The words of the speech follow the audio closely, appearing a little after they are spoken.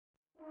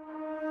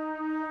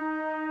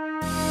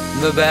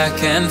The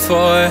back and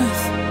forth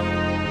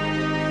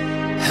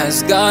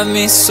has got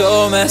me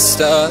so messed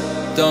up.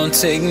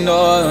 Don't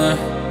ignore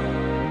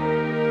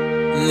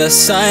the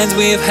signs.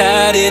 We've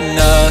had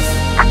enough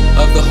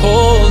of the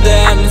whole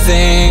damn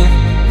thing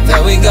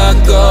that we got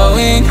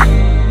going.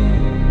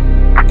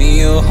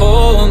 You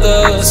hold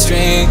the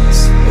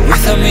strings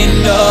without me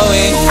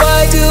knowing.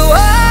 Why do I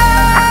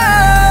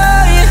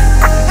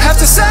have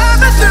to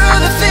suffer through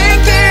the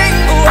thinking?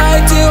 Why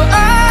do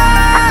I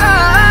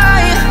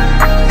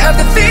have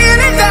the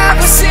feeling that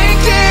we're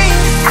sinking?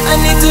 I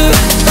need to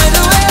find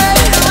a way.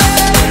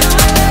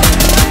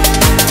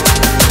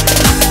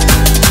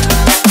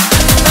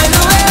 Find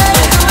a way.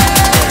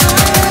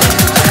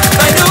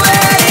 Find a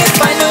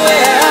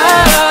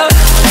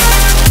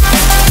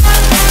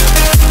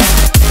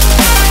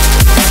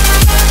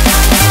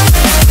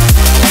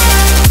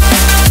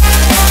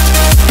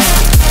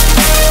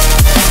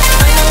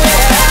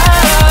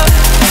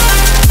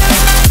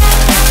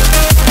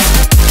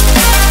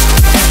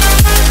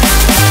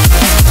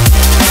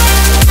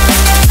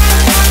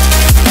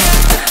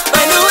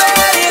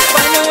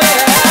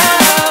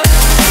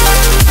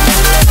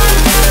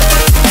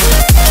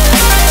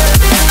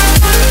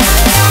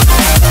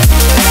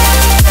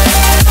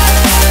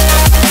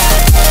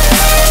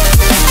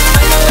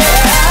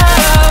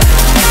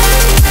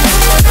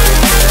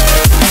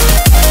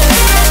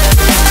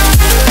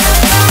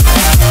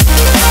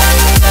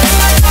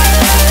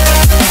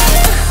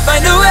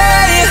way.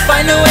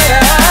 Find a way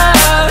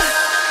out.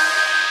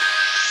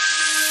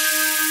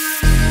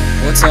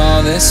 What's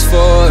all this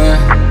for?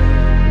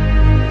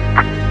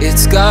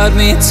 It's got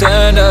me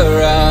turned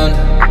around,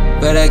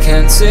 but I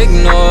can't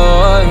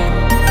ignore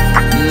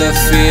the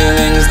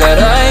feelings that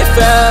I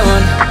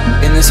found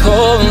in this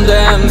whole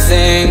damn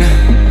thing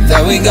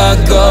that we got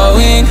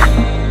going.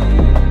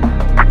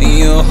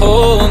 You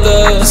hold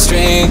the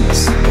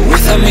strings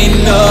without me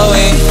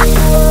knowing.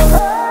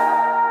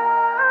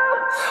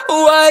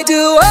 Why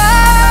do I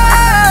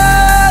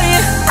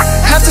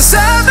have to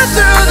suffer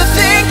through the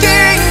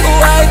thinking?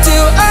 Why do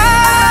I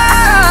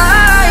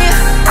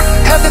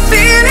have the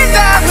feeling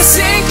that we're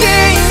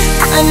sinking?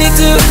 I need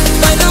to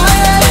find a way.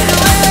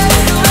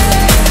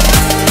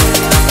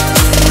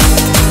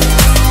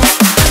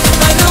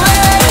 Find a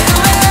way.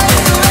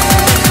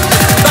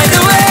 Find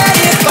a way.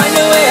 Find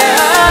a way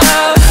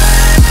out.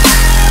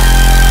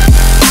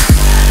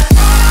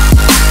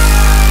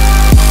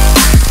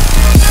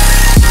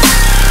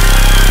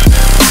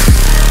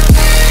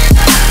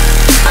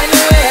 Find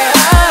a way out. Find a way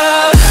out.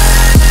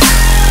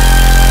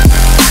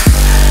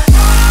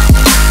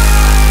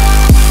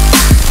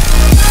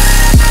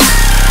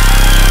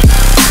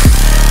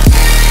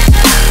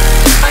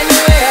 Find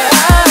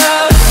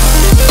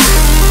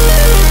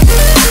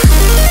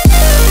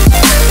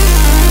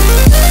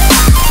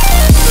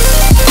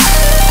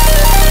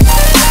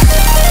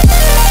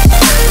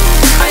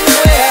a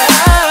way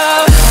out.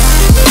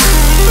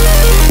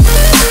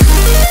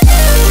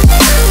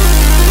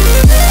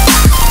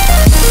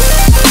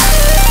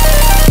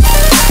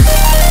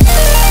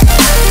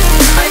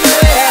 Find a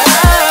way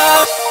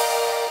out.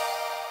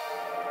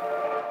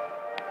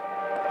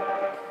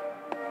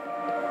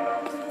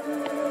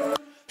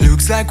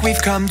 Looks like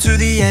we've come to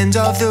the end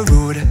of the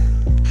road.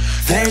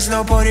 There's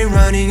no point in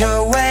running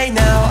away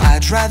now.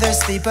 I'd rather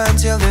sleep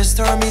until the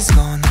storm is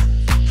gone.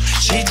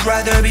 She'd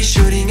rather be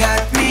shooting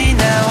at me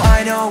now.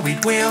 I know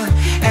it will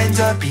end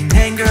up in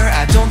anger.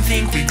 I don't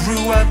think we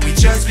grew up, we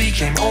just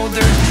became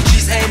older.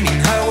 She's aiming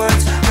her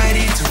words,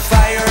 ready to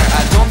fire.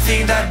 I don't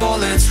think that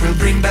bullets will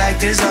bring back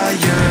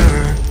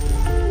desire.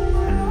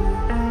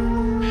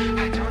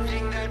 I don't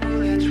think that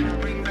bullets will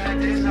bring back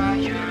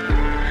desire.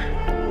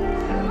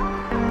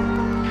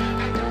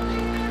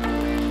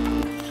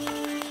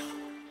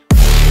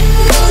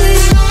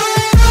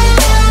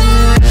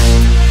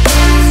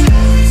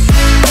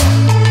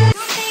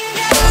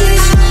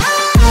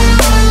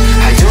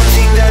 I don't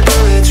think that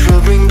bullets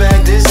will bring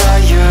back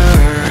desire.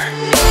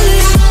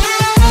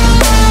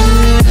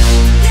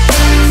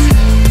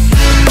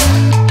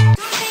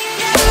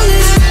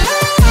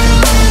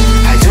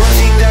 I don't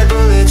think that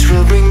bullets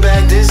will bring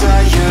back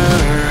desire.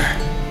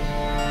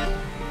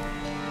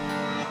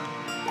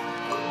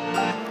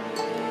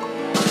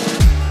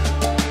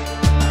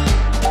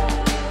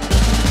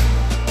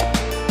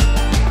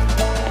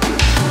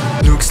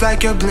 Looks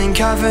like a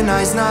blink of an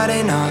eye's not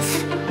enough.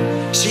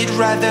 She'd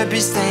rather be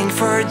staying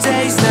for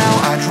days now.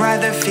 I'd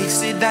rather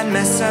fix it than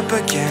mess up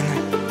again.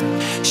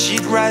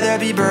 She'd rather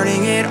be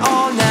burning it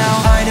all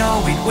now. I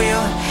know it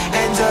will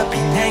end up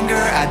in anger.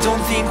 I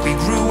don't think we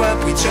grew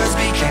up, we just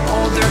became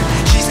older.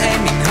 She's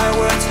aiming her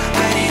words,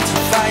 ready to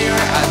fire.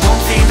 I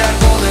don't think that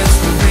bullets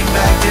will bring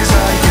back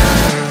desire.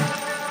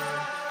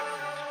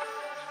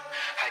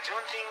 I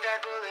don't think that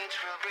bullets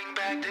will bring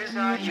back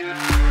desire.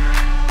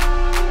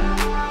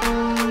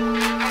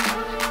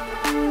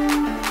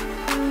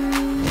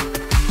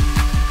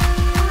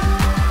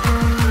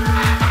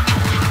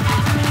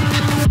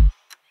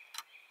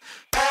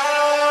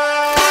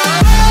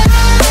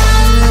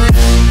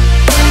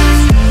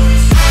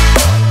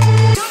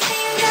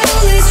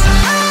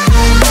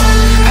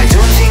 I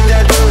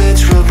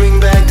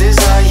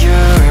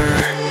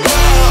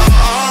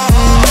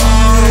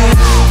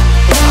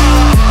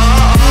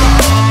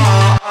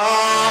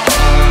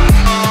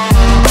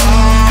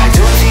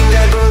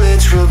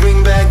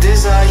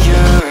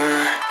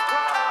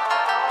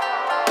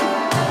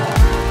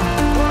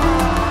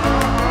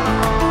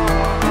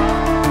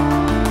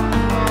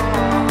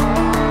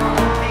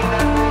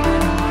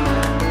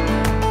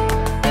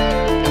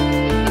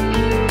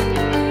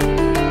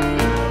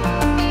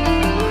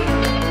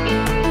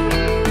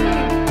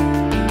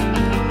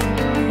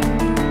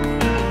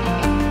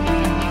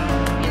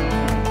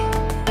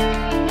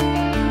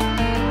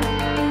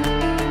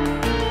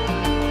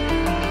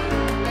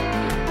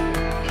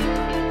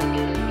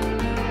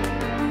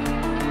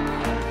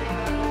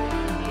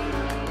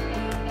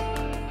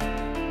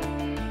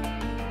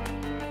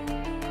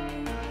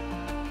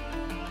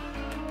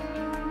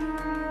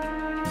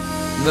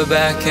The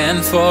back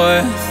and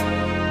forth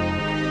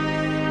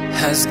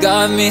has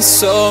got me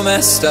so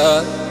messed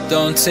up.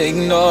 Don't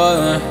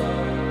ignore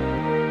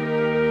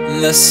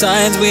the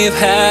signs. We've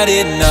had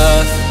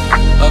enough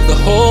of the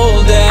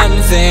whole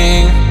damn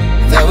thing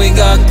that we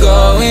got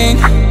going.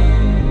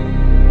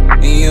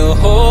 You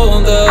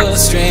hold the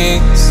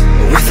strings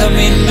without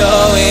me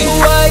knowing.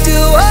 Why do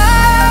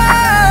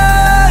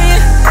I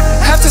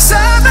have to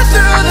suffer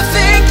through the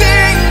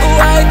thinking?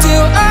 Why do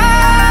I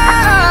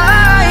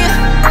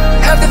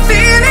have the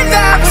feeling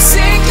that we're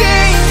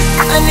sinking?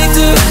 I need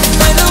to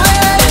find a way.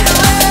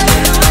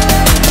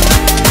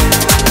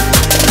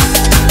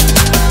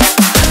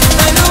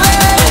 Find a way.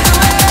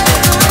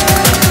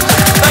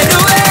 Find a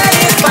way.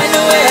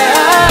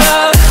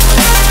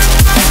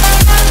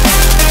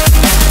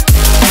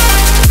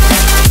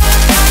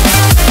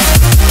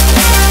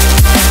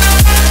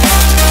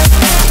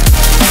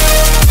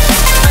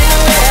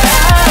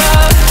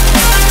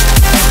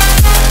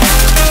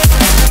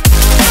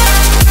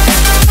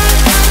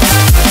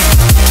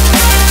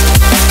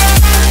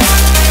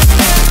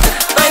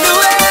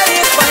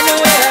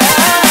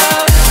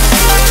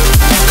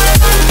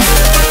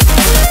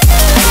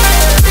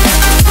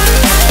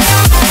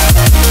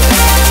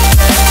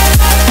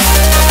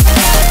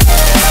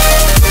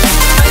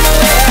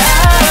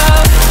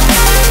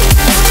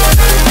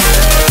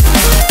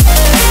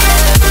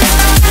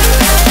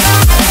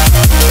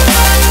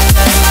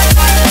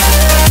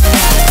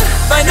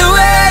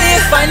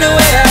 Find a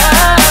way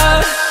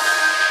out.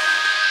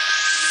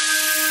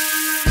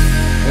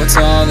 What's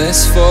all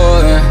this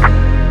for?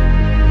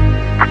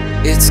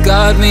 It's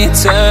got me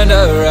turned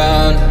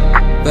around,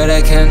 but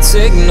I can't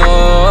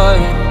ignore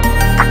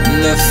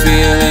the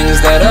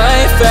feelings that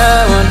I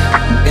found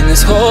in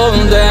this whole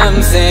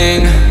damn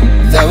thing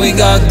that we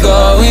got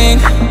going.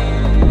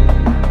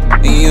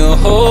 You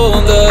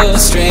hold the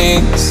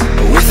strings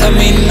without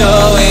me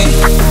knowing.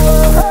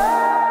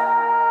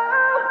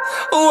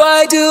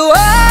 Why do I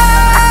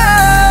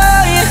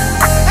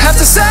have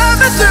to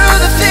suffer through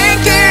the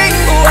thinking?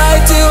 Why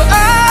do I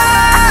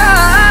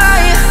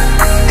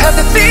have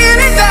the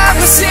feeling that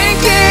we're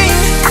sinking?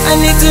 I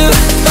need to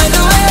find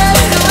a way.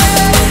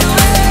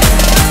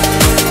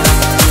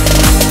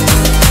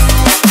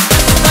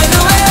 Find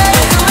a way.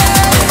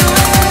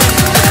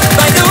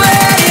 Find a way.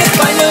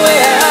 Find a way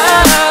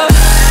out.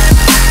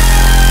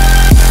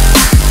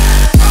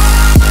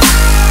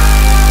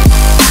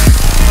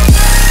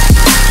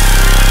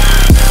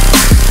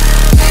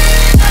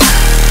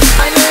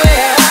 Find a way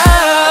out. Find a way out. Find a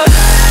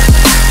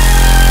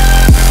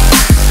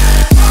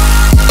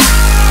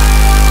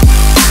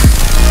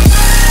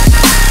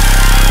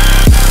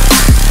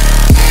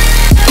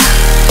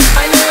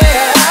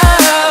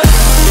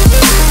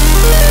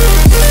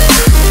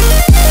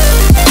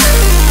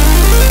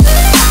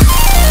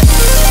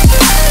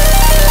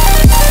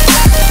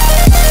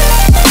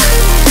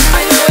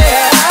way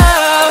out.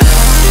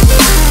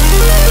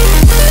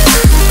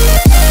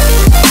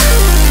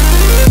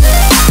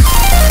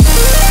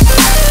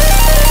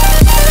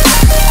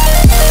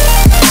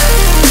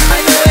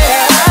 Find a way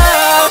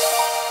out.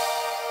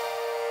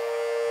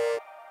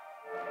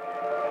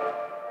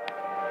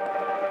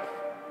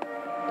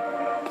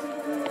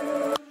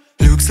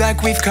 Looks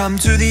like we've come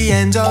to the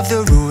end of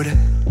the road.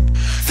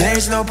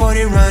 There's no point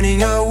in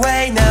running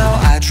away now.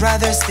 I'd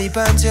rather sleep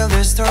until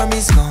the storm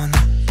is gone.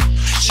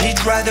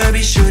 She'd rather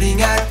be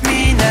shooting at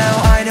me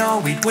now. I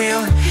know it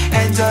will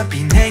end up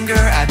in anger.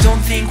 I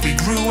don't think we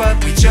grew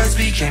up, we just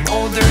became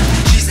older.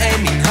 She's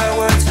aiming her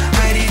words,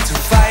 ready to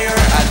fire.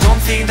 I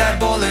don't think that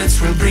bullets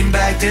will bring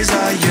back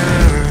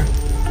desire.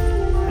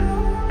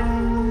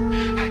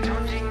 I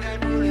don't think that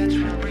bullets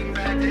will bring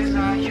back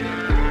desire.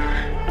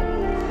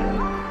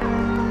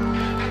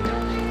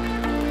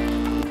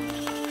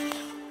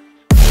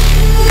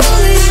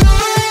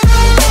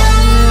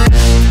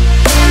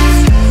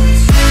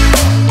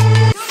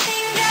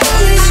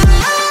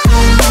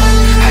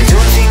 I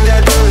don't think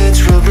that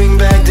bullets will bring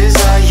back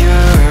desire.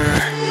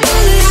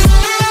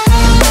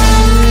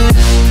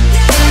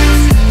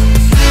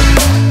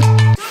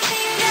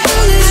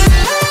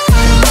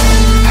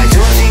 I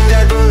don't think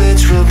that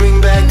bullets will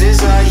bring back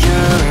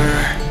desire.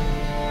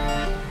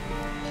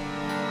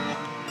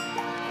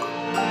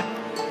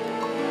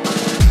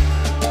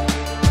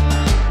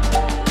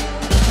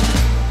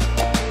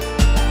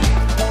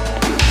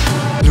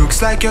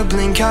 Looks like a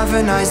blink of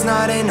an eye's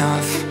not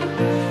enough.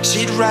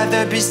 She'd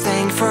rather be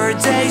staying for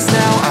days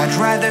now. I'd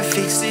rather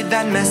fix it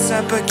than mess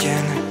up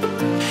again.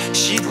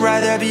 She'd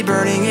rather be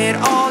burning it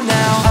all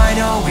now. I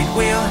know it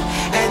will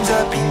end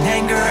up in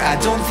anger. I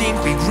don't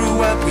think we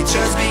grew up, we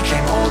just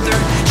became older.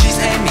 She's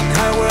aiming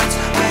her words,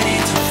 ready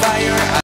to fire.